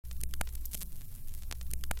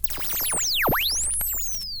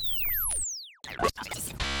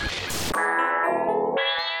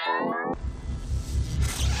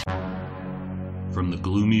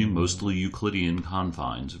gloomy, mostly Euclidean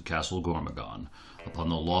confines of Castle Gormagon, upon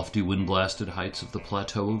the lofty wind-blasted heights of the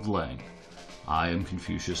Plateau of Leng, I am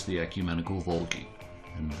Confucius the Ecumenical Volgi,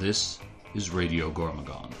 and this is Radio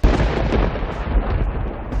Gormagon.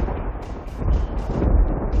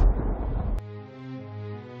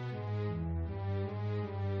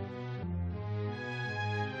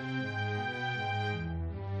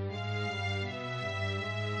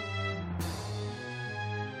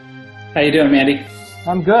 How you doing, Mandy?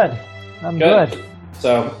 I'm good. I'm good.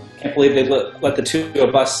 So, can't believe they let the two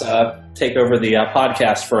of us take over the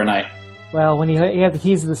podcast for a night. Well, when you have the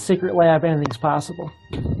keys to the secret lab, anything's possible.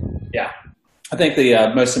 Yeah. I think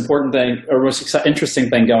the most important thing, or most interesting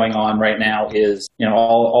thing going on right now is,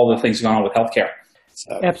 all the things going on with healthcare.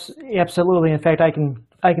 So. Absolutely. In fact, I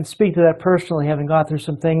can speak to that personally, having gone through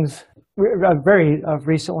some things very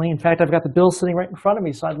recently. In fact, I've got the bill sitting right in front of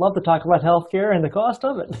me, so I'd love to talk about healthcare and the cost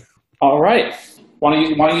of it. All right. Why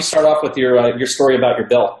don't you start off with your story about your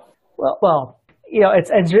bill? Well,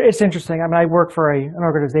 it's interesting. I mean, I work for an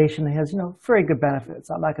organization that has very good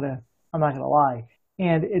benefits. I'm not gonna lie,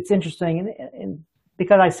 and it's interesting. And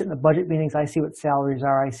because I sit in the budget meetings, I see what salaries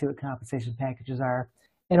are, I see what compensation packages are,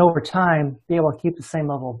 and over time, be able to keep the same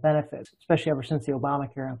level of benefits, especially ever since the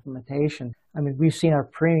Obamacare implementation. I mean, we've seen our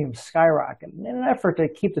premiums skyrocket in an effort to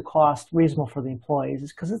keep the cost reasonable for the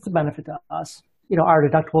employees, because it's a benefit to us. Our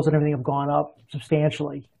deductibles and everything have gone up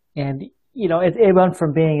substantially. And, it went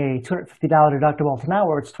from being a $250 deductible to now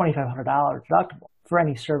where it's $2,500 deductible for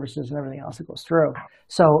any services and everything else that goes through.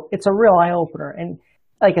 So it's a real eye-opener. And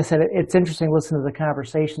like I said, it's interesting listening to the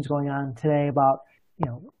conversations going on today about,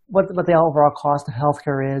 what the overall cost of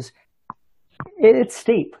healthcare is. It's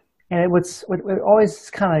steep. And what always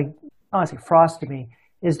kind of, I want to say frosty me,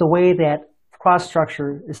 is the way that cost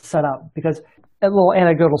structure is set up. Because a little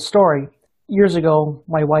anecdotal story, years ago,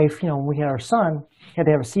 my wife, when we had our son, had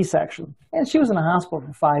to have a C-section. And she was in the hospital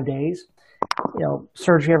for 5 days,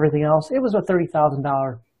 surgery, everything else. It was a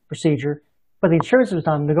 $30,000 procedure. But the insurance was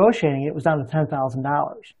done negotiating. It was down to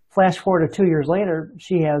 $10,000. Flash forward to 2 years later,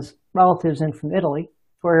 she has relatives in from Italy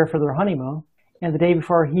who are here for their honeymoon. And the day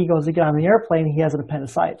before he goes to get on the airplane, he has an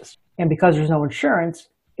appendicitis. And because there's no insurance,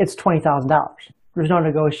 it's $20,000. There's no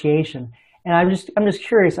negotiation. And I'm just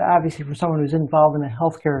curious, obviously, for someone who's involved in the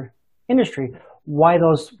healthcare industry, why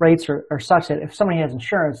those rates are such that if somebody has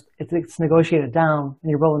insurance, it's negotiated down and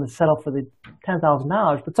you're willing to settle for the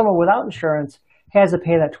 $10,000, but someone without insurance has to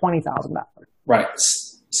pay that $20,000. Right.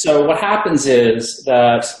 So what happens is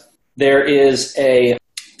that there is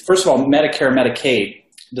first of all, Medicare, Medicaid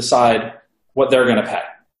decide what they're going to pay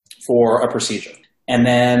for a procedure. And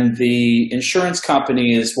then the insurance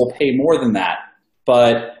companies will pay more than that.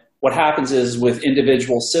 But what happens is with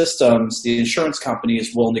individual systems, the insurance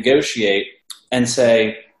companies will negotiate and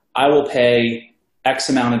say, I will pay X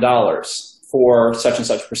amount of dollars for such and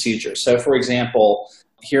such procedure. So for example,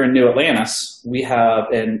 here in New Atlantis, we have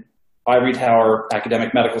an Ivory Tower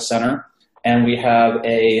Academic Medical Center, and we have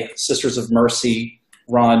a Sisters of Mercy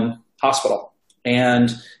run hospital.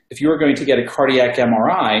 And if you were going to get a cardiac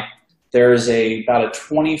MRI, there's about a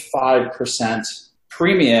 25%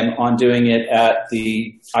 premium on doing it at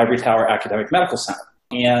the Ivory Tower Academic Medical Center.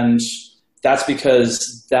 And that's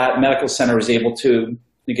because that medical center is able to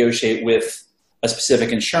negotiate with a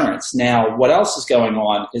specific insurance. Now, what else is going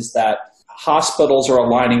on is that hospitals are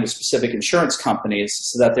aligning with specific insurance companies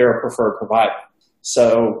so that they're a preferred provider.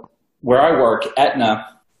 So where I work, Aetna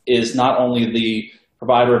is not only the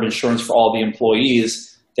provider of insurance for all the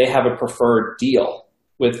employees, they have a preferred deal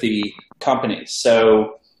with the companies.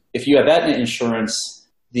 So if you have Aetna insurance,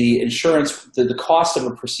 the cost of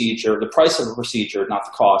a procedure, the price of a procedure, not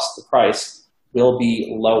the cost, the price, will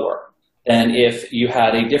be lower than if you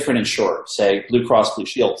had a different insurer, say Blue Cross Blue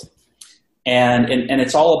Shield. And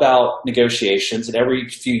it's all about negotiations. And every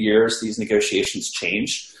few years, these negotiations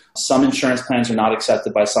change. Some insurance plans are not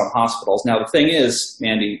accepted by some hospitals. Now, the thing is,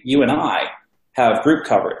 Mandy, you and I have group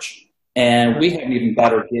coverage, and we have an even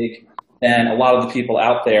better gig than a lot of the people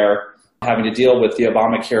out there having to deal with the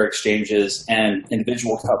Obamacare exchanges and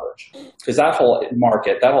individual coverage. Because that whole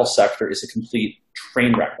market, that whole sector is a complete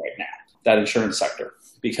train wreck right now, that insurance sector,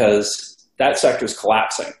 because that sector is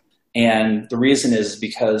collapsing. And the reason is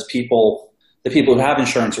because the people who have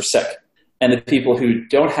insurance are sick, and the people who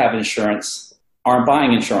don't have insurance aren't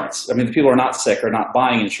buying insurance. I mean, the people who are not sick are not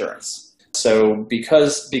buying insurance. So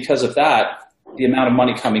because of that, the amount of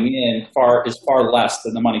money coming in is far less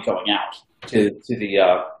than the money going out to the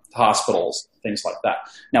hospitals, things like that.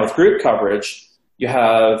 Now, with group coverage, you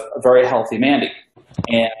have a very healthy Mandy,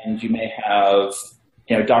 and you may have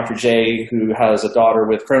Dr. J, who has a daughter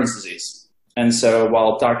with Crohn's disease. And so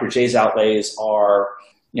while Dr. J's outlays are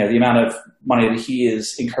the amount of money that he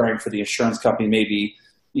is incurring for the insurance company may be,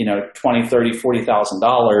 $20, $30,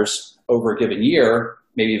 $40,000 over a given year,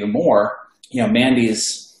 maybe even more.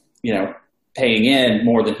 Mandy's, paying in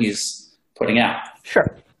more than he's putting out. Sure.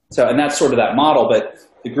 So, and that's sort of that model, but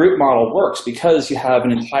the group model works because you have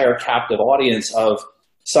an entire captive audience of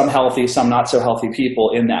some healthy, some not so healthy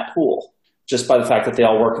people in that pool, just by the fact that they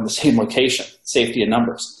all work in the same location, safety in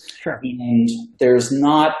numbers. Sure. And there's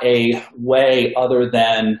not a way other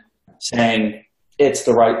than saying it's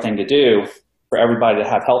the right thing to do for everybody to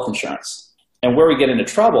have health insurance. And where we get into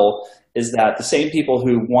trouble is that the same people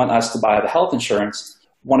who want us to buy the health insurance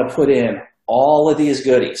want to put in all of these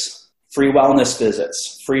goodies, free wellness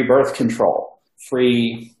visits, free birth control,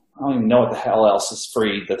 free, I don't even know what the hell else is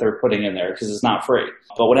free that they're putting in there because it's not free.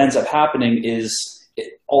 But what ends up happening is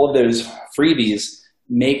all of those freebies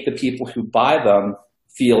make the people who buy them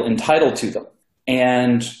feel entitled to them.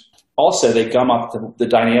 And also they gum up the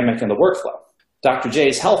dynamic and the workflow. Dr. J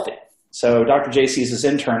is healthy. So Dr. J sees his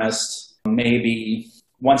internist maybe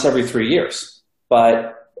once every 3 years.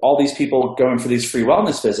 But all these people going for these free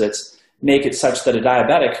wellness visits make it such that a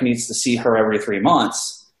diabetic who needs to see her every 3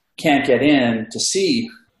 months can't get in to see,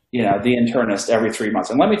 the internist every 3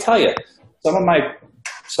 months. And let me tell you, some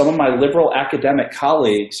of my liberal academic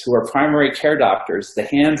colleagues who are primary care doctors, the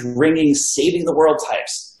hand-wringing, saving the world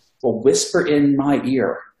types, will whisper in my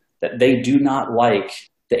ear that they do not like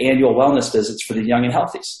the annual wellness visits for the young and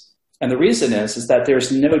healthies. And the reason is that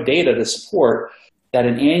there's no data to support that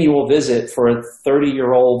an annual visit for a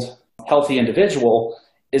 30-year-old healthy individual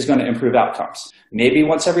is going to improve outcomes. Maybe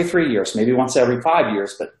once every 3 years, maybe once every 5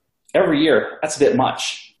 years, but every year, that's a bit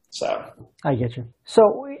much. So I get you.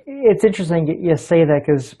 So it's interesting you say that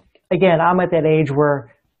because, again, I'm at that age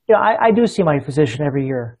where I do see my physician every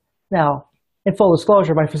year. Now, in full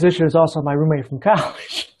disclosure, my physician is also my roommate from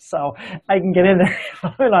college, so I can get in there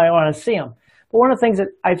when I want to see him. But one of the things that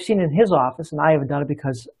I've seen in his office, and I haven't done it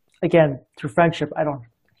because, again, through friendship, I don't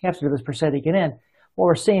have to do this per se to get in. What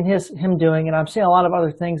we're seeing him doing, and I'm seeing a lot of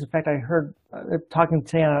other things. In fact, I heard talking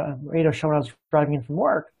today on a radio show when I was driving in from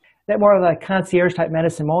work, that more of the concierge type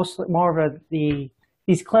medicine, more of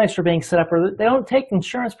these clinics are being set up where they don't take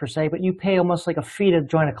insurance per se, but you pay almost like a fee to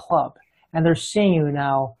join a club. And they're seeing you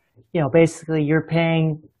now, basically you're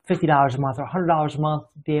paying $50 a month or $100 a month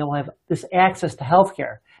to be able to have this access to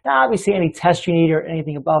healthcare. Now, obviously, any test you need or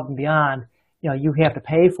anything above and beyond, you have to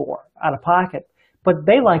pay for out of pocket. But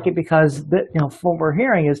they like it because, from what we're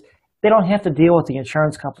hearing is they don't have to deal with the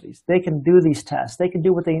insurance companies. They can do these tests. They can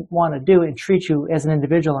do what they want to do and treat you as an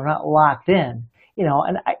individual and not locked in.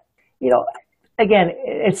 And again,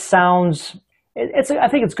 it sounds, I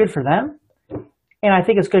think it's good for them. And I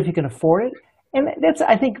think it's good if you can afford it. And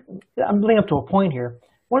I think I'm leading up to a point here.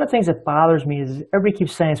 One of the things that bothers me is everybody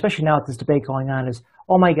keeps saying, especially now with this debate going on, is,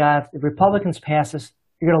 oh my God, if Republicans pass this,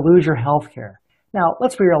 you're going to lose your health care. Now,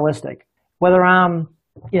 let's be realistic. Whether I'm,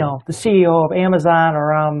 the CEO of Amazon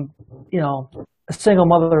or I'm, a single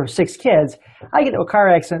mother of 6 kids, I get into a car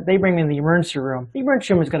accident, they bring me in the emergency room. The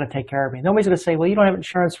emergency room is going to take care of me. Nobody's going to say, well, you don't have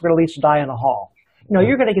insurance, we're going to leave you to die in the hall.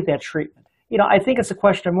 You're going to get that treatment. I think it's a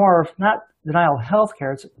question more of not denial of health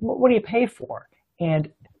care. It's what do you pay for? And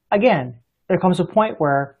again, there comes a point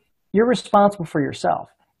where you're responsible for yourself.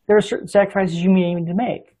 There are certain sacrifices you may need to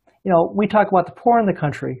make. We talk about the poor in the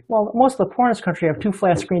country. Well, most of the poor in this country have 2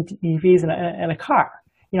 flat screen TVs and a car.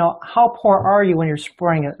 How poor are you when you're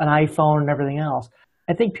sporting an iPhone and everything else?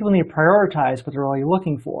 I think people need to prioritize what they're really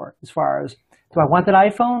looking for as far as, do I want that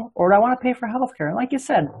iPhone or do I want to pay for healthcare? And like you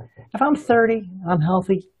said, if I'm 30, I'm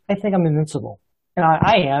healthy, I think I'm invincible. And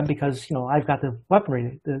I am because, I've got the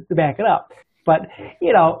weaponry to back it up. But,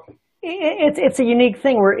 it's a unique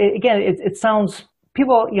thing where, it sounds,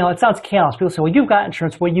 people, it sounds callous. People say, well, you've got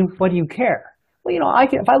insurance. What do you care? Well,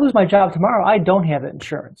 if I lose my job tomorrow, I don't have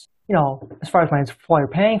insurance. As far as my employer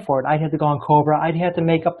paying for it, I'd have to go on COBRA. I'd have to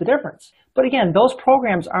make up the difference. But again, those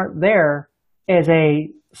programs aren't there as a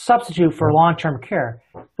substitute for long-term care.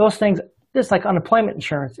 Those things, just like unemployment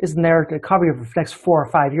insurance, isn't there to cover you for the next 4 or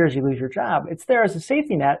 5 years you lose your job. It's there as a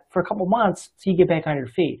safety net for a couple months so you get back on your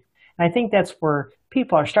feet. And I think that's where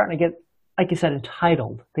people are starting to get, like you said,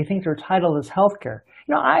 entitled. They think they're entitled to this health care.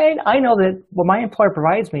 I know that what my employer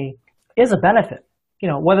provides me is a benefit.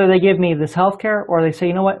 Whether they give me this health care or they say,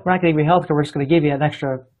 you know what, we're not going to give you health care, we're just going to give you an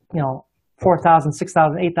extra, $4,000,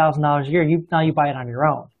 $6,000, $8,000 a year. Now you buy it on your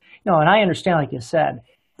own. And I understand, like you said,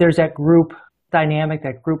 there's that group dynamic,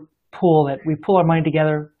 that group pool that we pull our money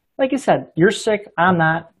together. Like you said, you're sick, I'm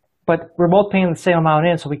not, but we're both paying the same amount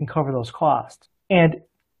in so we can cover those costs. And,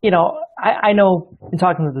 I know in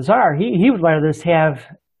talking to the czar, he would rather just have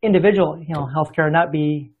individual, healthcare not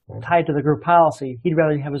be tied to the group policy. He'd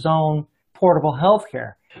rather have his own portable health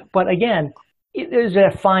care. But again, there's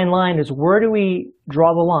a fine line is where do we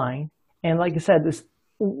draw the line? And like I said, this,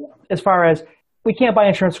 as far as we can't buy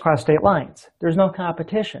insurance across state lines. There's no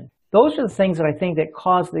competition. Those are the things that I think that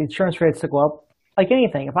cause the insurance rates to go up. Like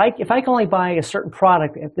anything, if I can only buy a certain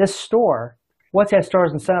product at this store, what's that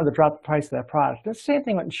store's incentive to drop the price of that product? It's the same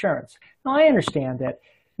thing with insurance. Now, I understand that,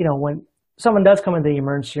 when someone does come into the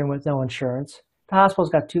emergency room with no insurance, the hospital's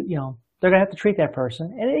got to, they're going to have to treat that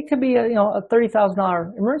person. And it could be a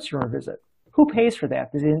 $30,000 emergency room visit. Who pays for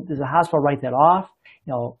that? Does the hospital write that off?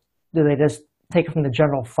 Do they just take it from the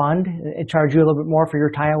general fund and charge you a little bit more for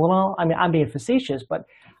your time? Well, I mean, I'm being facetious, but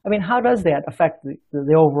I mean, how does that affect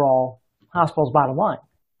the overall hospital's bottom line?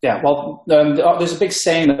 Yeah, well, there's a big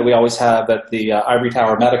saying that we always have at the Ivory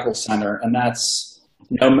Tower Medical Center, and that's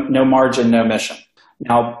no margin, no mission.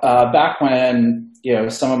 Now, back when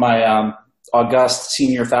some of my august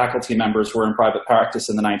senior faculty members were in private practice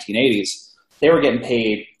in the 1980s, they were getting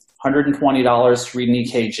paid $120 to read an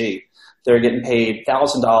EKG. They were getting paid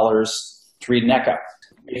 $1,000 to read NECA,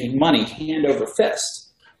 making money hand over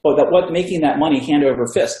fist. But what making that money hand over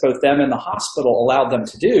fist, both them and the hospital allowed them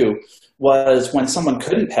to do was when someone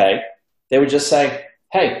couldn't pay, they would just say,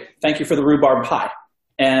 hey, thank you for the rhubarb pie.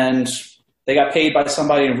 And they got paid by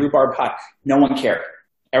somebody in rhubarb pie. No one cared.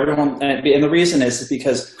 Everyone, and the reason is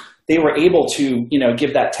because they were able to,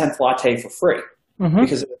 give that 10th latte for free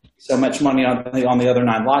because there was so much money on the other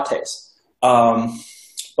 9 lattes.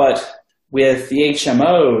 But with the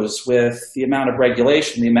HMOs, with the amount of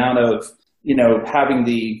regulation, the amount of, having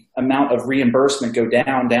the amount of reimbursement go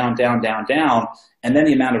down, down, down, down, down, and then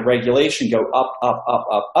the amount of regulation go up, up, up,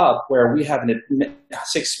 up, up, where we have a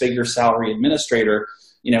 6-figure salary administrator,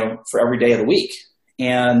 for every day of the week.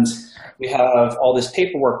 And we have all this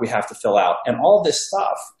paperwork we have to fill out. And all this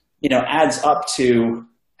stuff, adds up to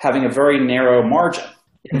having a very narrow margin.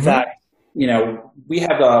 In fact, we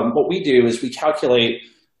have what we do is we calculate,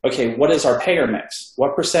 okay, what is our payer mix?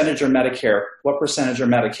 What percentage are Medicare? What percentage are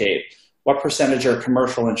Medicaid? What percentage are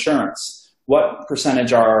commercial insurance? What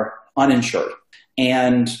percentage are uninsured?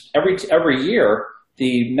 And every year,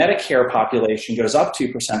 the Medicare population goes up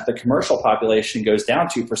 2%, the commercial population goes down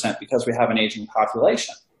 2% because we have an aging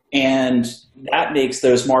population. And that makes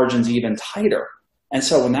those margins even tighter. And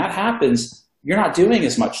so when that happens, you're not doing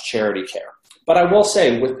as much charity care. But I will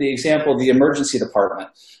say, with the example of the emergency department,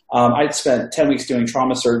 I'd spent 10 weeks doing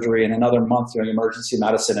trauma surgery and another month doing emergency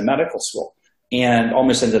medicine in medical school, and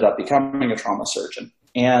almost ended up becoming a trauma surgeon.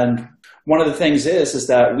 And one of the things is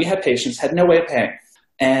that we had patients had no way of paying.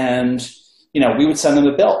 And, we would send them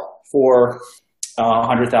a bill for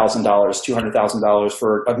 $100,000, $200,000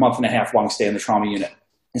 for a month and a half long stay in the trauma unit.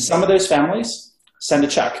 And some of those families send a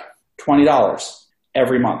check, $20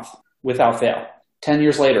 every month without fail. 10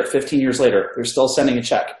 years later, 15 years later, they're still sending a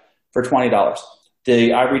check for $20.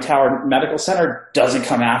 The Ivory Tower Medical Center doesn't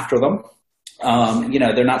come after them.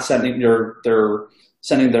 They're not sending they're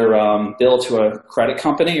sending their bill to a credit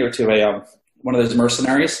company or to one of those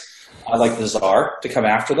mercenaries like the Czar to come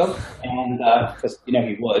after them, and because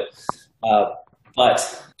he would.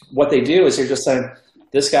 But what they do is they're just saying,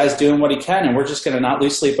 this guy's doing what he can, and we're just going to not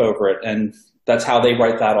lose sleep over it, and that's how they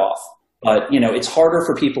write that off. But it's harder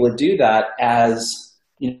for people to do that as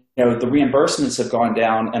the reimbursements have gone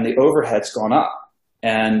down and the overhead's gone up,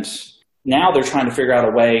 and now they're trying to figure out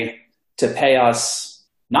a way to pay us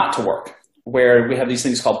not to work, where we have these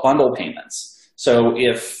things called bundle payments. So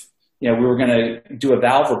if we were going to do a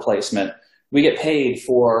valve replacement, we get paid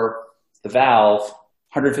for the valve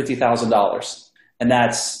 $150,000, and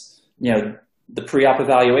that's the pre-op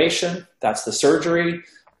evaluation, that's the surgery,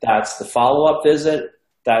 that's the follow-up visit,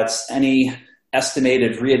 that's any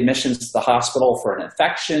estimated readmissions to the hospital for an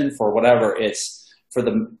infection, for whatever. It's for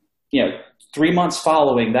the 3 months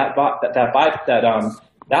following that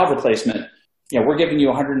valve replacement. We're giving you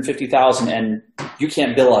 $150,000, and you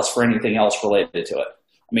can't bill us for anything else related to it.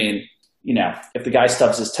 I mean, if the guy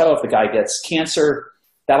stubs his toe, if the guy gets cancer,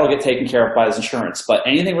 that'll get taken care of by his insurance. But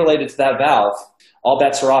anything related to that valve, all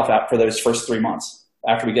bets are off for those first 3 months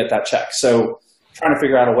after we get that check. So trying to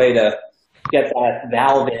figure out a way to get that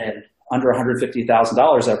valve in under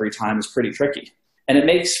 $150,000 every time is pretty tricky. And it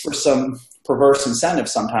makes for some perverse incentive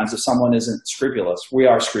sometimes if someone isn't scrupulous. We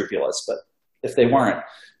are scrupulous, but if they weren't,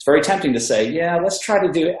 it's very tempting to say, yeah, let's try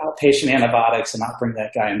to do outpatient antibiotics and not bring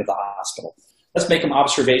that guy into the hospital. Let's make him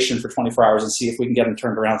observation for 24 hours and see if we can get him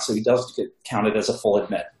turned around so he does get counted as a full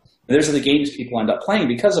admit. And those are the games people end up playing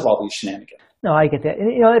because of all these shenanigans. No, I get that.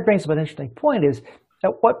 And, that brings up an interesting point is,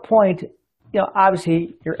 at what point,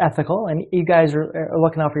 obviously you're ethical and you guys are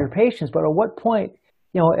looking out for your patients, but at what point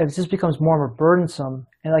it just becomes more and more burdensome.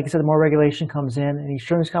 And like I said, the more regulation comes in and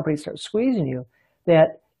insurance companies start squeezing you,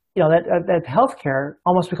 that healthcare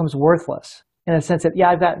almost becomes worthless in the sense that, yeah,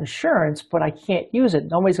 I've got insurance, but I can't use it.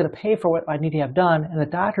 Nobody's going to pay for what I need to have done. And the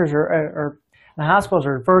doctors and the hospitals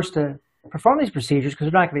are averse to perform these procedures because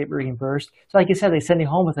they're not going to get reimbursed. So like you said, they send you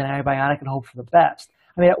home with an antibiotic and hope for the best.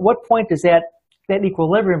 I mean, at what point does that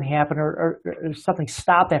equilibrium happen or something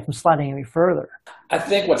stop that from sliding any further? I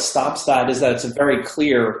think what stops that is that it's very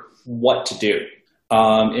clear what to do.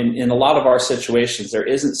 In a lot of our situations, there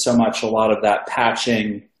isn't so much a lot of that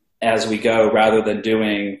patching as we go rather than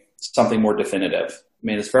doing something more definitive. I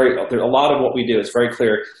mean, a lot of what we do is very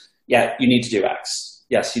clear. Yeah, you need to do X.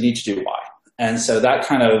 Yes, you need to do Y. And so that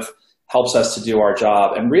kind of helps us to do our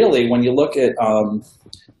job. And really, when you look at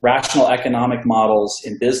rational economic models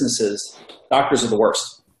in businesses, doctors are the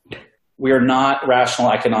worst. We are not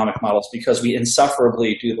rational economic models because we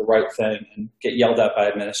insufferably do the right thing and get yelled at by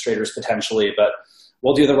administrators potentially, but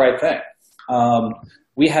we'll do the right thing.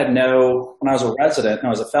 When I was a resident and I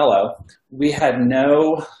was a fellow, we had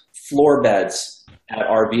no floor beds at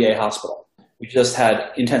our VA hospital. We just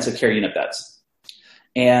had intensive care unit beds.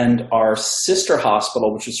 And our sister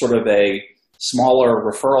hospital, which is sort of a smaller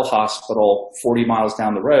referral hospital 40 miles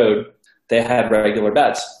down the road, they had regular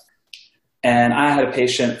beds. And I had a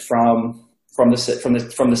patient from the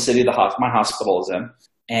city my hospital is in,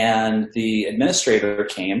 and the administrator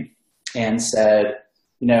came and said,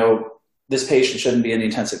 this patient shouldn't be in the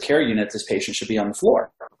intensive care unit. This patient should be on the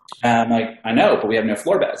floor. And I'm like, I know, but we have no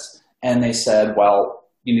floor beds. And they said, well,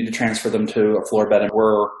 you need to transfer them to a floor bed. And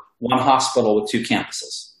we're one hospital with 2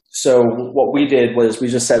 campuses. So what we did was we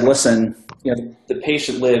just said, listen, the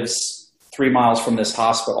patient lives 3 miles from this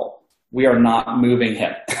hospital. We are not moving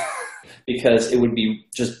him because it would be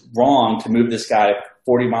just wrong to move this guy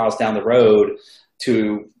 40 miles down the road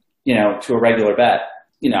to a regular bed.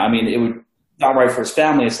 It would not right for his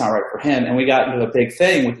family. It's not right for him. And we got into a big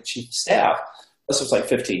thing with the chief of staff. This was like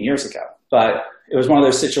 15 years ago, but it was one of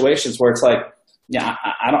those situations where it's like, yeah,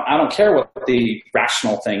 I don't care what the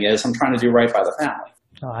rational thing is. I'm trying to do right by the family.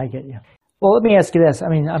 Oh, I get you. Well, let me ask you this. I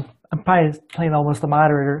mean, I'm probably playing almost the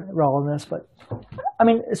moderator role in this, but I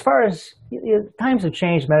mean, as far as times have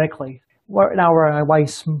changed medically, now where my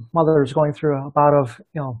wife's mother is going through a bout of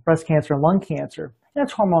breast cancer and lung cancer, and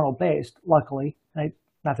it's hormonal based, luckily.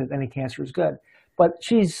 Not that any cancer is good, but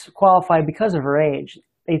she's qualified because of her age.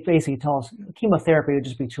 They basically tell us chemotherapy would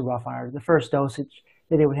just be too rough on her. The first dosage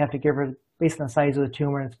that they would have to give her based on the size of the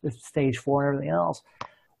tumor and it's stage 4 and everything else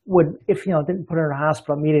if didn't put her in a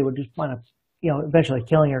hospital immediately would just wind up eventually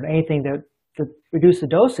killing her. Anything to reduce the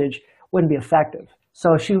dosage wouldn't be effective.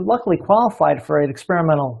 So she luckily qualified for an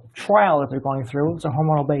experimental trial that they're going through. It's a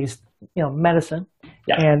hormonal based medicine.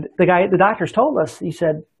 Yeah. And the doctors told us, he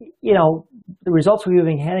said, the results we've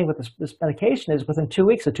been having with this medication is within 2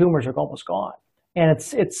 weeks the tumors are almost gone. And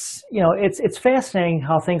it's fascinating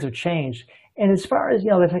how things have changed. And as far as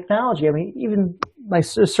the technology, I mean, even my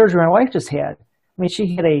surgery my wife just had, I mean,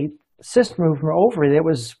 she had a cyst removed from her ovary that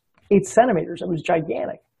was 8 centimeters. It was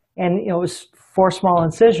gigantic, and it was 4 small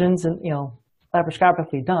incisions and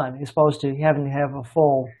laparoscopically done, as opposed to having to have a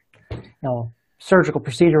full surgical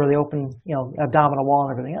procedure where they open abdominal wall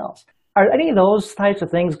and everything else. Are any of those types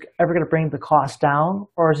of things ever going to bring the cost down,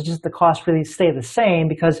 or is it just the cost really stay the same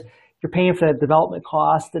because you're paying for the development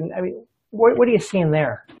cost? And I mean, what are you seeing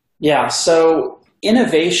there? Yeah, so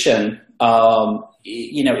innovation,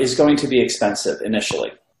 is going to be expensive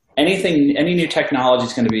initially. Any new technology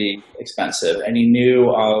is going to be expensive. Any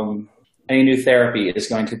new therapy is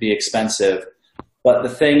going to be expensive. But the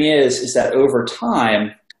thing is that over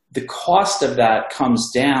time, the cost of that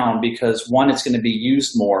comes down because 1, it's going to be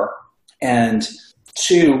used more, and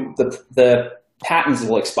 2, the patents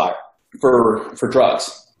will expire for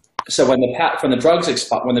drugs. So when the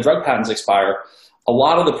drug patents expire, a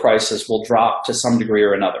lot of the prices will drop to some degree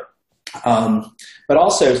or another. But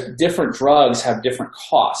also, different drugs have different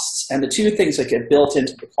costs, and the 2 things that get built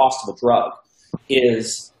into the cost of a drug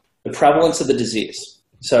is the prevalence of the disease.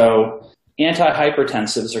 So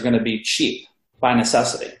antihypertensives are going to be cheap by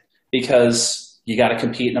necessity because you got to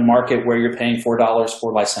compete in a market where you're paying $4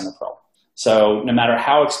 for lisinopril. So no matter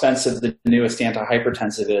how expensive the newest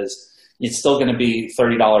antihypertensive is, it's still going to be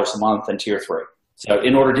 $30 a month in tier 3. So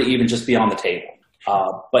in order to even just be on the table.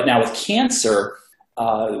 But now with cancer,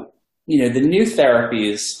 the new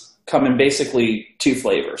therapies come in basically 2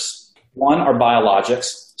 flavors. One are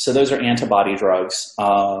biologics. So those are antibody drugs.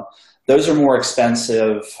 Those are more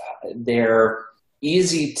expensive. They're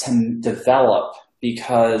easy to develop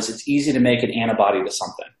because it's easy to make an antibody to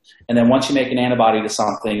something. And then once you make an antibody to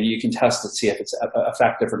something, you can test to see if it's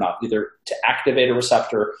effective or not, either to activate a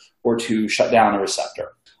receptor or to shut down a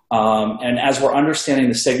receptor. And as we're understanding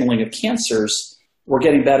the signaling of cancers, we're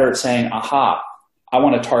getting better at saying, aha, I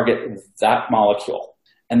want to target that molecule.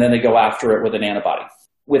 And then they go after it with an antibody.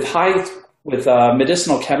 With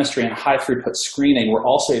medicinal chemistry and high throughput screening, we're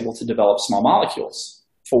also able to develop small molecules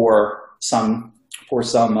for some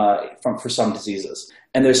diseases.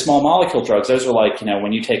 And those small molecule drugs, those are like,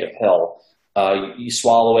 when you take a pill, you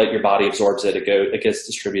swallow it, your body absorbs it, it gets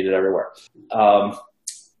distributed everywhere.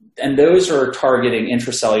 And those are targeting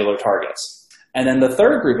intracellular targets. And then the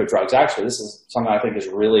third group of drugs, actually, this is something I think is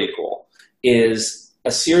really cool, is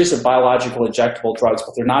a series of biological injectable drugs,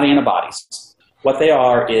 but they're not antibodies. What they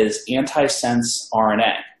are is antisense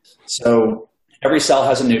RNA. So every cell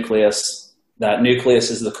has a nucleus. That nucleus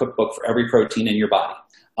is the cookbook for every protein in your body.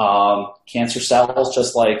 Cancer cells,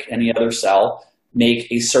 just like any other cell,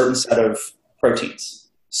 make a certain set of proteins.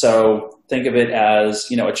 So think of it as,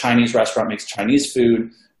 a Chinese restaurant makes Chinese food,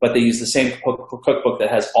 but they use the same cookbook that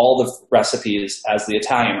has all the recipes as the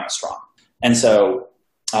Italian restaurant. And so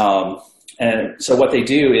what they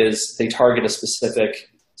do is they target a specific,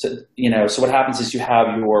 so what happens is you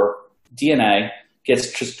have your DNA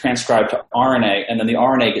gets transcribed to RNA, and then the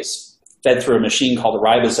RNA gets fed through a machine called a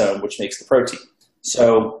ribosome, which makes the protein.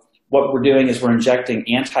 So what we're doing is we're injecting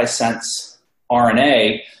antisense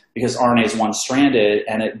RNA because RNA is one-stranded,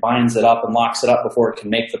 and it binds it up and locks it up before it can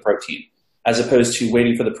make the protein, as opposed to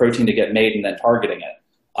waiting for the protein to get made and then targeting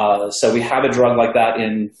it. So we have a drug like that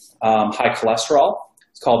in high cholesterol.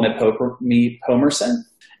 It's called mipomersen.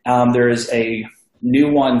 There is a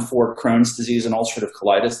new one for Crohn's disease and ulcerative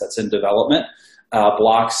colitis that's in development.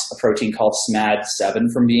 Blocks a protein called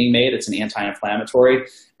SMAD7 from being made. It's an anti-inflammatory.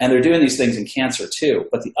 And they're doing these things in cancer too.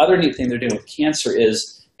 But the other neat thing they're doing with cancer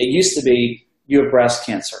is it used to be you have breast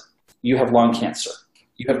cancer, you have lung cancer,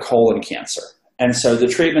 you have colon cancer. And so the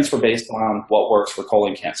treatments were based on what works for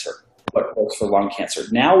colon cancer, what works for lung cancer.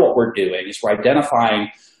 Now what we're doing is we're identifying,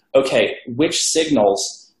 okay, which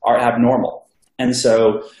signals are abnormal. And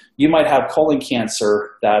so you might have colon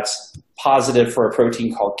cancer that's positive for a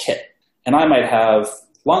protein called KIT. And I might have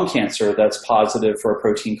lung cancer that's positive for a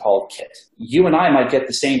protein called KIT. You and I might get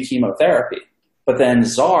the same chemotherapy, but then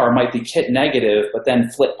Czar might be KIT negative, but then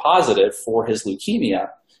FLT positive for his leukemia.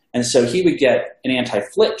 And so he would get an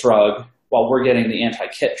anti-FLT drug while we're getting the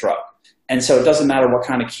anti-KIT drug. And so it doesn't matter what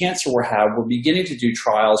kind of cancer we have. We're beginning to do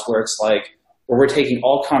trials where it's like, where we're taking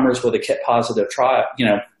all comers with a KIT positive trial,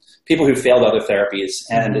 people who failed other therapies.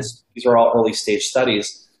 And these are all early stage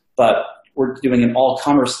studies, but we're doing an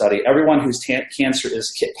all-comer study. Everyone whose cancer is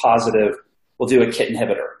KIT positive will do a KIT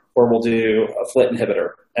inhibitor, or we'll do a FLT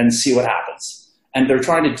inhibitor and see what happens. And they're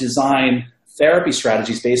trying to design therapy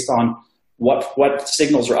strategies based on what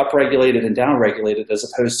signals are upregulated and downregulated, as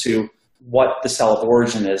opposed to what the cell of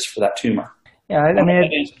origin is for that tumor. Yeah, I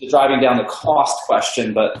mean, driving down the cost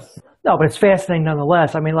question, but no, but it's fascinating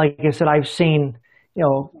nonetheless. I mean, like I said, I've seen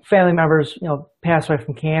family members pass away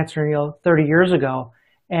from cancer 30 years ago,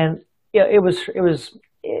 and it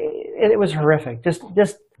was horrific. Just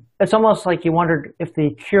it's almost like you wondered if the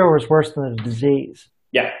cure was worse than the disease.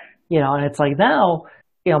 Yeah. And it's like now,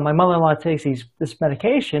 my mother-in-law takes this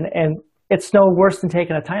medication, and it's no worse than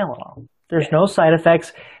taking a Tylenol. There's no side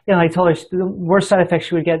effects. I told her the worst side effects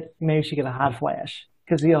she would get, maybe she'd get a hot flash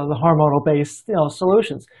because, the hormonal-based,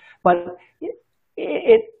 solutions. But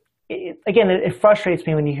it frustrates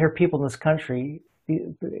me when you hear people in this country,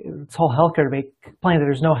 this whole healthcare debate, complain that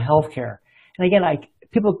there's no healthcare. And again,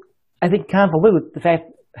 people convolute the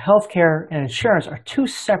fact healthcare and insurance are two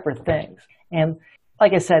separate things. And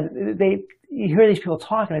like I said, you hear these people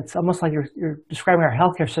talking, it's almost like you're describing our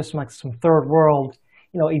healthcare system like some third world,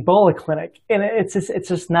 Ebola clinic, and it's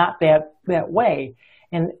just not that way.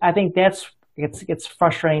 And I think it's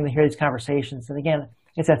frustrating to hear these conversations. And again,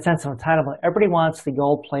 it's that sense of entitlement. Everybody wants the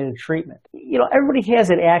gold-plated treatment. Everybody has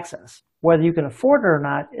that access. Whether you can afford it or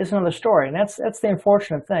not is another story, and that's the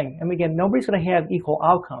unfortunate thing. And again, nobody's going to have equal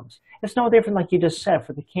outcomes. It's no different, like you just said,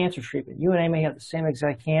 for the cancer treatment. You and I may have the same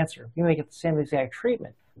exact cancer. You may get the same exact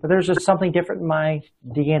treatment, but there's just something different in my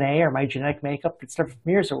DNA or my genetic makeup that's different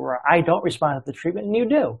from yours, where I don't respond to the treatment and you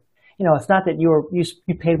do. It's not that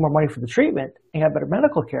you paid more money for the treatment and got better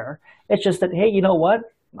medical care. It's just that, hey, you know what?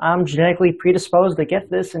 I'm genetically predisposed to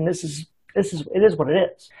get this, and it is what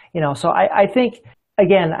it is. So I think,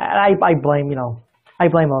 again, I blame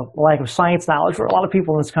a lack of science knowledge for a lot of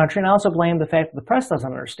people in this country, and I also blame the fact that the press doesn't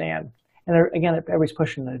understand. And again, everybody's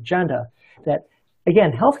pushing an agenda that,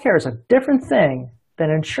 again, healthcare is a different thing than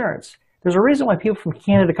insurance. There's a reason why people from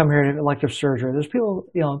Canada come here to elective surgery. There's people,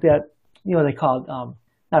 that, they call it,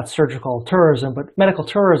 not surgical tourism, but medical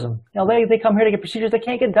tourism. They come here to get procedures they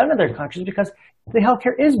can't get done in their countries because the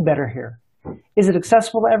healthcare is better here. Is it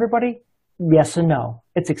accessible to everybody? Yes and no.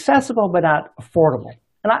 It's accessible, but not affordable.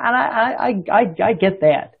 And I get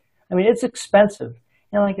that. I mean, it's expensive.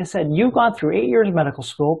 And like I said, you've gone through 8 years of medical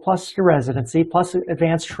school, plus your residency, plus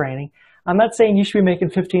advanced training. I'm not saying you should be making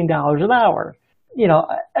 $15 an hour.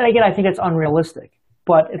 And again, I think it's unrealistic.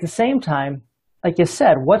 But at the same time, like you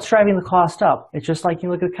said, what's driving the cost up? It's just like you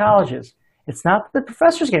look at colleges. It's not the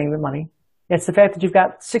professors getting the money. It's the fact that you've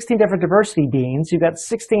got 16 different diversity deans. You've got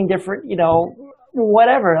 16 different,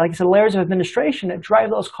 whatever, like I said, layers of administration that drive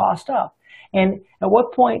those costs up. And at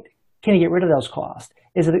what point can you get rid of those costs?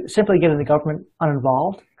 Is it simply getting the government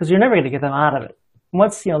uninvolved? Because you're never going to get them out of it.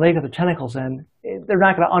 Once, they get their tentacles in, they're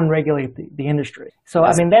not going to unregulate the industry. So,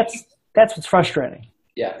 I mean, that's what's frustrating.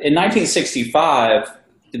 Yeah. In 1965,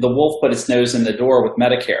 the wolf put its nose in the door with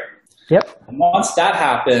Medicare. Yep. And once that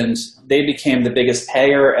happened, they became the biggest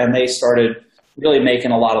payer, and they started really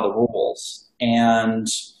making a lot of the rules. And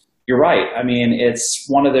you're right. I mean, it's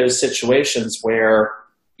one of those situations where,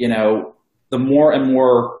 the more and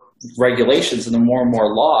more regulations and the more and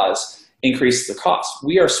more laws increase the cost.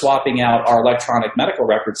 We are swapping out our electronic medical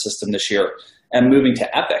record system this year and moving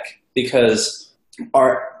to Epic because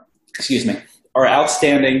our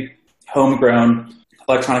outstanding homegrown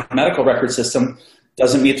electronic medical record system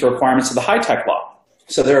doesn't meet the requirements of the high-tech law.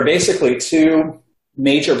 So there are basically two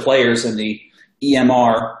major players in the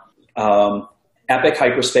EMR, Epic,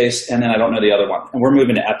 Hyperspace, and then I don't know the other one. And we're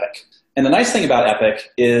moving to Epic. And the nice thing about Epic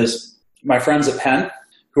is my friends at Penn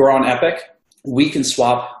who are on Epic, we can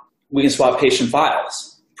swap patient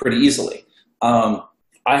files pretty easily.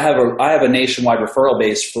 I have a nationwide referral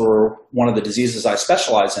base for one of the diseases I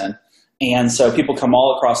specialize in. And so people come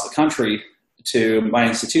all across the country to my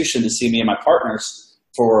institution to see me and my partners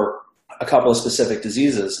for a couple of specific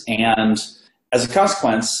diseases. And as a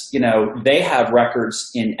consequence, they have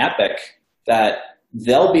records in Epic that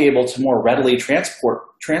they'll be able to more readily transport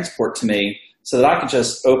to me so that I can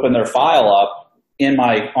just open their file up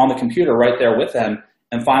on the computer right there with them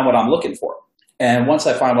and find what I'm looking for. And once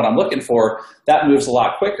I find what I'm looking for, that moves a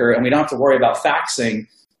lot quicker, and we don't have to worry about faxing,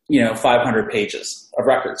 500 pages of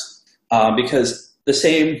records because the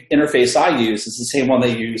same interface I use is the same one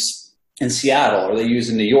they use in Seattle, or they use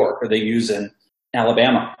in New York, or they use in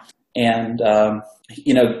Alabama. And,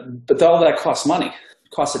 but all that costs money.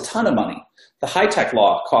 It costs a ton of money. The high-tech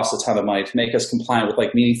law costs a ton of money to make us compliant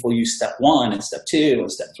with meaningful use step 1 and step 2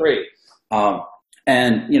 and step 3.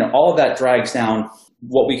 And, all of that drags down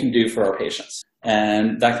what we can do for our patients.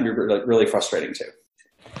 And that can be really, really frustrating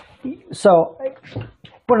too. So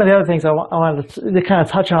one of the other things I wanted to kind of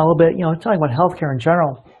touch on a little bit, talking about healthcare in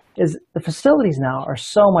general, is the facilities now are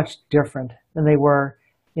so much different than they were,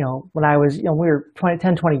 when I was, we were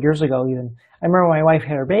 10, 20 years ago even. I remember when my wife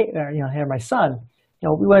had her baby, had my son,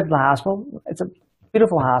 we went to the hospital. It's a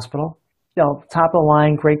beautiful hospital, top of the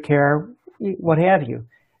line, great care, what have you.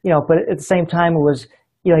 But at the same time, it was,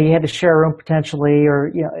 you had to share a room potentially,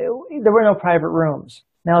 or, there were no private rooms.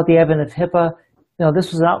 Now with the advent of HIPAA,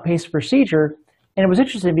 this was an outpatient procedure. And it was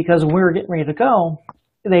interesting because when we were getting ready to go,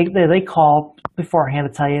 they called beforehand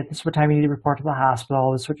to tell you, this is what time you need to report to the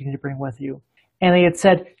hospital, this is what you need to bring with you. And they had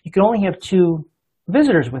said, you can only have 2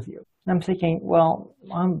 visitors with you. And I'm thinking, well,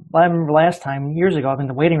 I remember last time, years ago,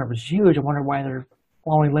 the waiting room was huge. I wondered why they're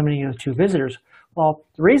only limiting you to 2 visitors. Well,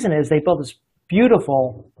 the reason is they built this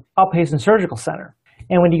beautiful outpatient surgical center.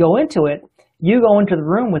 And when you go into it, you go into the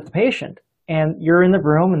room with the patient, and you're in the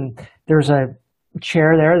room, and there's a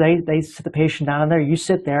chair there. They sit the patient down in there. You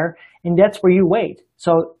sit there, and that's where you wait.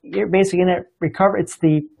 So you're basically in it it's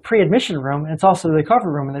the pre-admission room, and it's also the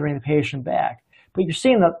recovery room, and they bring the patient back. But you're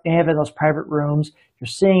seeing that they have in those private rooms. You're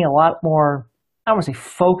seeing a lot more, I don't want to say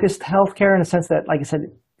focused healthcare, in the sense that, like I said,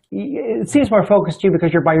 it seems more focused to you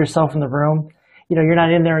because you're by yourself in the room. You're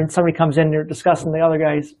not in there and somebody comes in and they're discussing the other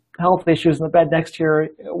guy's health issues in the bed next to you,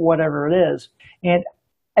 whatever it is. And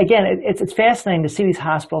again, it's fascinating to see these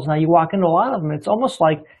hospitals. Now you walk into a lot of them, it's almost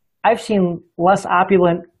like I've seen less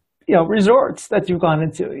opulent, resorts that you've gone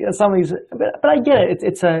into. Some of these, but I get it.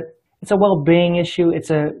 It's a well-being issue. It's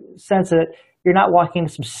a sense that you're not walking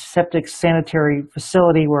into some septic sanitary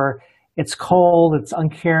facility where it's cold, it's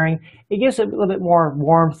uncaring. It gives it a little bit more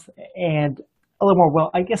warmth and a little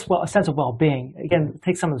more, a sense of well-being. Again, it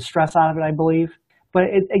takes some of the stress out of it, I believe. But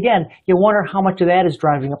again, you wonder how much of that is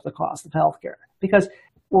driving up the cost of healthcare. Because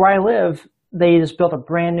where I live, they just built a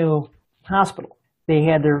brand new hospital. They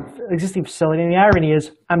had their existing facility, and the irony is,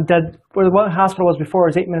 I'm dead. Where the one hospital was before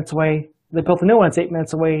was 8 minutes away They built a new one. It's 8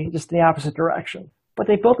 minutes away, just in the opposite direction. But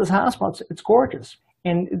they built this hospital. It's gorgeous.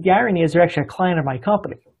 And the irony is they're actually a client of my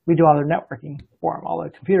company. We do all their networking for them, all the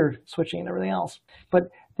computer switching and everything else. But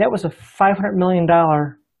that was a $500 million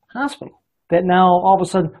hospital that now all of a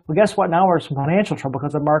sudden, well, guess what? Now we're in some financial trouble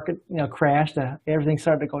because the market, crashed. Everything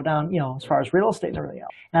started to go down, as far as real estate and everything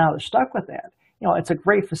else. Now they're stuck with that. It's a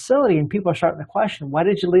great facility, and people are starting to question, why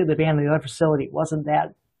did you leave the band in the other facility? It wasn't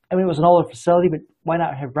that, it was an older facility, but why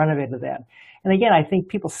not have renovated that? And again, I think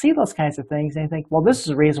people see those kinds of things and they think, well, this is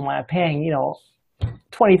the reason why I'm paying,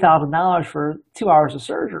 $20,000 for 2 hours of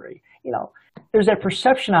surgery. There's that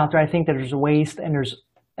perception out there, I think, that there's a waste, and there's,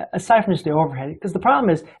 aside from just the overhead, because the problem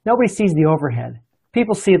is nobody sees the overhead.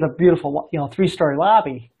 People see the beautiful, 3-story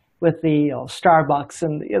lobby with the Starbucks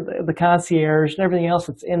and the concierge and everything else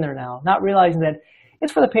that's in there now, not realizing that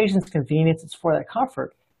it's for the patient's convenience, it's for their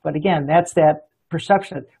comfort. But again, that's that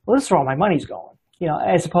perception that, well, this is where all my money's going.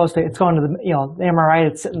 As opposed to it's going to the MRI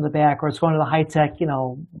that's sitting in the back, or it's going to the high tech,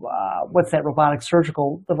 what's that robotic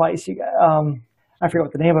surgical device you got? I forget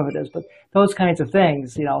what the name of it is, but those kinds of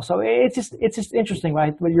things, So it's just interesting,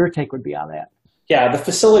 right? What your take would be on that? Yeah, the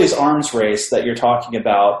facilities arms race that you're talking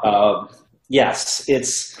about. Yes,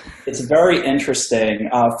 it's very interesting.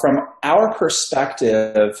 From our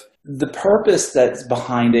perspective, the purpose that's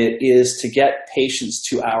behind it is to get patients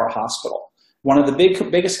to our hospital. One of the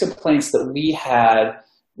biggest complaints that we had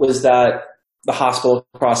was that the hospital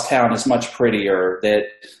across town is much prettier, that,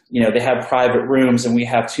 they have private rooms and we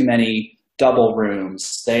have too many double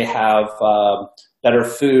rooms. They have better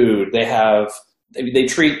food. They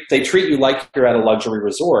treat you like you're at a luxury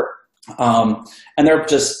resort. And they're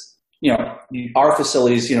just, our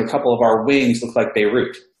facilities, a couple of our wings look like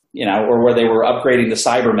Beirut, or where they were upgrading the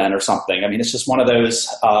Cybermen or something. I mean, it's just one of those,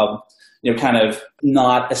 kind of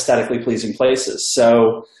not aesthetically pleasing places.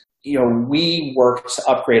 So, we work to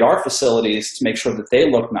upgrade our facilities to make sure that they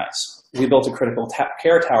look nice. We built a critical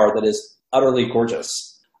care tower that is utterly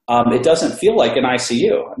gorgeous. It doesn't feel like an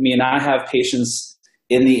ICU. I mean, I have patients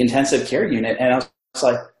in the intensive care unit, and I was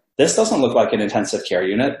like, this doesn't look like an intensive care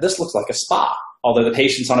unit. This looks like a spa, although the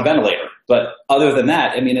patient's on a ventilator. But other than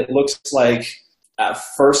that, I mean, it looks like a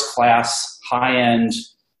first-class, high-end,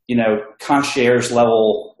 concierge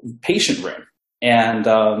level patient room. And,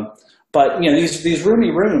 but, these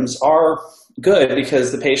roomy rooms are good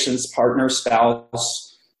because the patient's partner,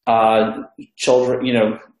 spouse,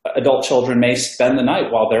 children, adult children may spend the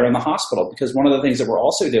night while they're in the hospital. Because one of the things that we're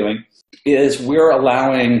also doing is we're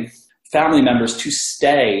allowing family members to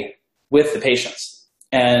stay with the patients.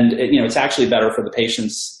 And, it's actually better for the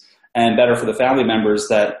patients and better for the family members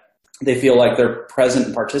that they feel like they're present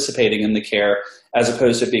and participating in the care, as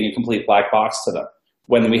opposed to being a complete black box to them.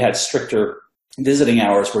 When we had stricter visiting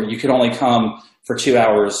hours where you could only come for 2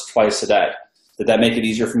 hours twice a day. Did that make it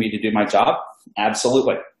easier for me to do my job?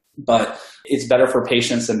 Absolutely. But it's better for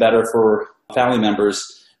patients and better for family members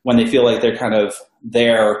when they feel like they're kind of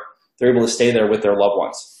there, they're able to stay there with their loved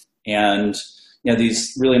ones. And,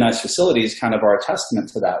 these really nice facilities kind of are a testament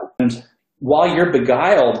to that. And while you're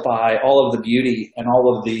beguiled by all of the beauty and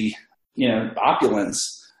all of the,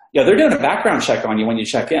 opulence, they're doing a background check on you when you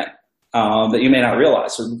check in. That you may not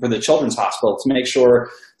realize, for the children's hospital, to make sure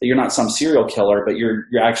that you're not some serial killer, but you're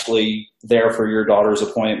actually there for your daughter's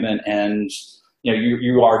appointment, and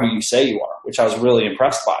you are who you say you are, which I was really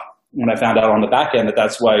impressed by when I found out on the back end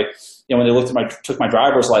that's why when they took my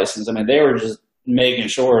driver's license, I mean, they were just making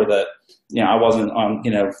sure that I wasn't on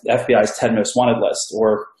the FBI's 10 most wanted list,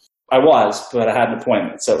 or I was, but I had an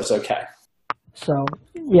appointment, so it was okay. So,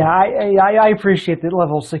 yeah, I appreciate the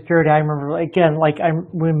level of security. I remember, again,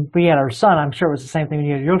 when we had our son, I'm sure it was the same thing when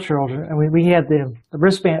you had your children. I mean, we had the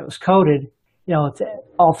wristband that was coded, to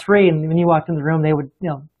all three. And when you walked in the room, they would,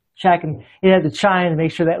 check, and it had to chime to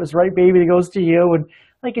make sure that was the right baby that goes to you. And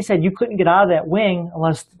like you said, you couldn't get out of that wing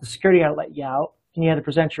unless the security guard let you out, and you had to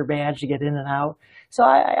present your badge to get in and out. So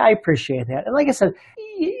I appreciate that. And like I said,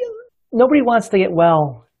 nobody wants to get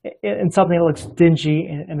well in something that looks dingy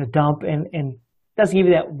and a dump and doesn't give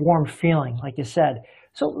you that warm feeling, like you said.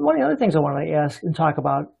 So one of the other things I wanted to ask and talk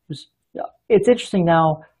about is, it's interesting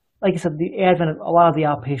now, like I said, the advent of a lot of the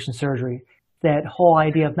outpatient surgery, that whole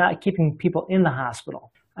idea of not keeping people in the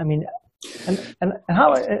hospital. I mean, and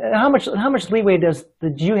how much leeway do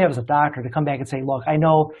you have as a doctor to come back and say, look, I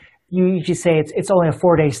know you usually say it's only a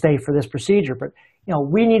 4-day stay for this procedure, but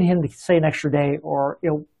we need him to stay an extra day, or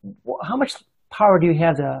how much power do you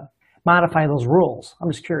have to modify those rules? I'm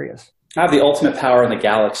just curious. I have the ultimate power in the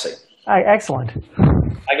galaxy. Excellent.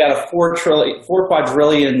 I got a $4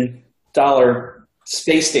 quadrillion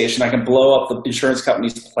space station I can blow up the insurance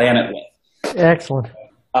company's planet with. Excellent.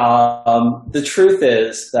 The truth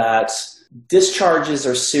is that discharges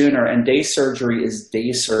are sooner, and day surgery is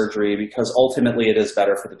day surgery because ultimately it is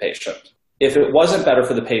better for the patient. If it wasn't better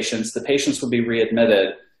for the patients would be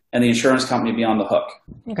readmitted and the insurance company would be on the hook.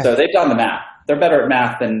 Okay. So they've done the math. They're better at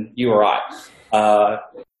math than you or I.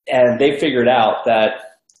 And they figured out that,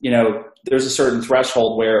 there's a certain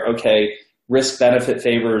threshold where, okay, risk benefit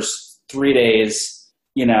favors 3 days,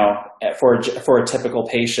 for a typical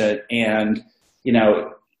patient. And,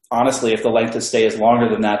 honestly, if the length of stay is longer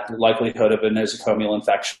than that, the likelihood of a nosocomial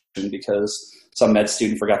infection because some med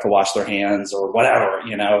student forgot to wash their hands or whatever,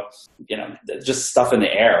 just stuff in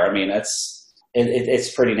the air. I mean,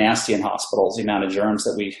 it's pretty nasty in hospitals, the amount of germs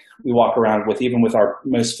that we walk around with, even with our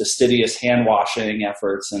most fastidious hand washing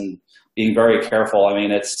efforts and being very careful. I mean,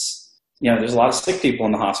 there's a lot of sick people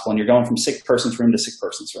in the hospital and you're going from sick person's room to sick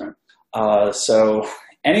person's room. So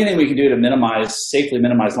anything we can do to safely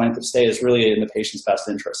minimize length of stay is really in the patient's best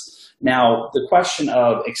interest. Now, the question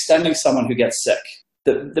of extending someone who gets sick,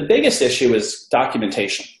 the biggest issue is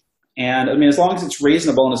documentation. And I mean, as long as it's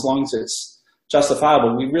reasonable and as long as it's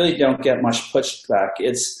justifiable, we really don't get much pushback.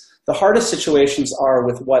 It's the hardest situations are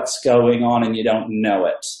with what's going on and you don't know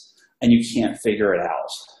it and you can't figure it out.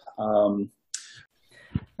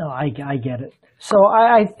 No, I get it. So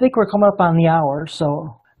I think we're coming up on the hour,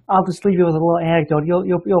 so I'll just leave you with a little anecdote.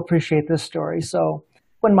 You'll appreciate this story. So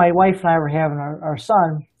when my wife and I were having our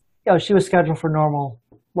son, she was scheduled for normal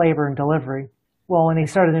labor and delivery. Well, when they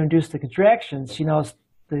started to induce the contractions,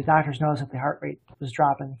 the doctors noticed that the heart rate was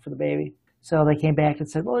dropping for the baby. So they came back and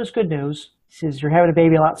said, well, there's good news. He says, you're having a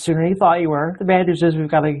baby a lot sooner than you thought you were. The bad news is we've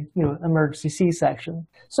got a emergency C-section.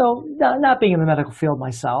 So not being in the medical field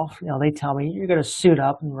myself, they tell me you're going to suit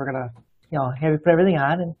up and we're going to have you put everything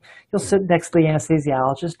on and you'll sit next to the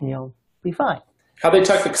anesthesiologist and you'll be fine. How they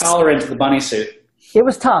tuck the collar into the bunny suit? It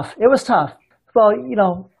was tough.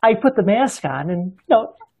 Well, I put the mask on and,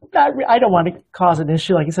 I don't want to cause an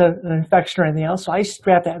issue, like you said, an infection or anything else. So I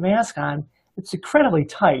strap that mask on. It's incredibly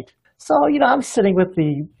tight. So, I'm sitting with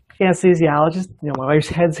the anesthesiologist, my wife's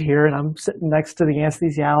head's here and I'm sitting next to the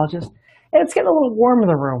anesthesiologist and it's getting a little warm in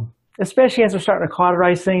the room, especially as they're starting to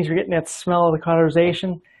cauterize things. You're getting that smell of the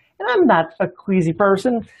cauterization. And I'm not a queasy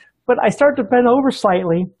person, but I start to bend over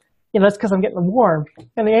slightly. That's because I'm getting warm.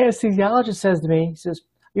 And the anesthesiologist says to me, he says,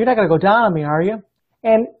 you're not going to go down on me, are you?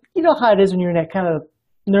 And you know how it is when you're in that kind of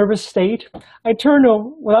nervous state. I turned to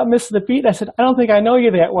him without missing a beat. I said, I don't think I know you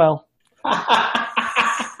that well.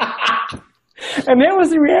 And that was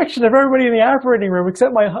the reaction of everybody in the operating room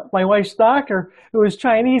except my wife's doctor, who was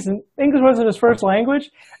Chinese, and English wasn't his first language.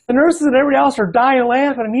 The nurses and everybody else are dying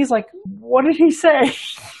laughing, and he's like, what did he say?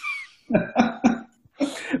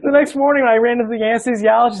 The next morning when I ran to the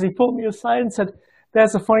anesthesiologist, he pulled me aside and said,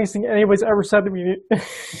 that's the funniest thing anybody's ever said to me in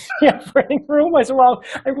the operating room. I said, well,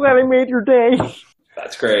 I'm glad I made your day.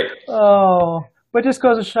 That's great. Oh, but just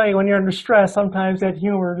goes to show you when you're under stress, sometimes that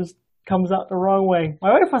humor just comes out the wrong way.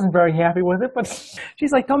 My wife wasn't very happy with it, but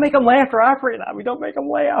she's like, don't make them laugh or operate on me. Don't make them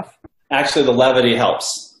laugh. Actually, the levity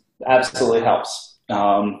helps. Absolutely helps.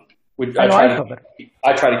 I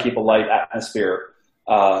try to keep a light atmosphere,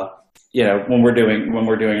 when we're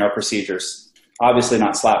doing our procedures. Obviously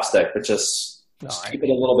not slapstick, but just keep it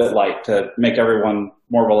a little bit light to make everyone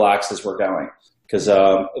more relaxed as we're going. Because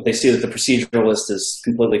if they see that the proceduralist is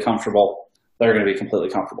completely comfortable, they're going to be completely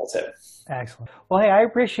comfortable too. Excellent. Well, hey, I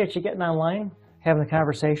appreciate you getting online, having the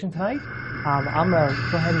conversation tonight. I'm going to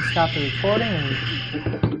go ahead and stop the recording.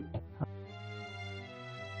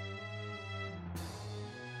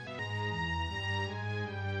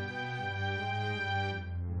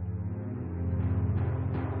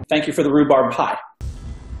 Thank you for the rhubarb pie.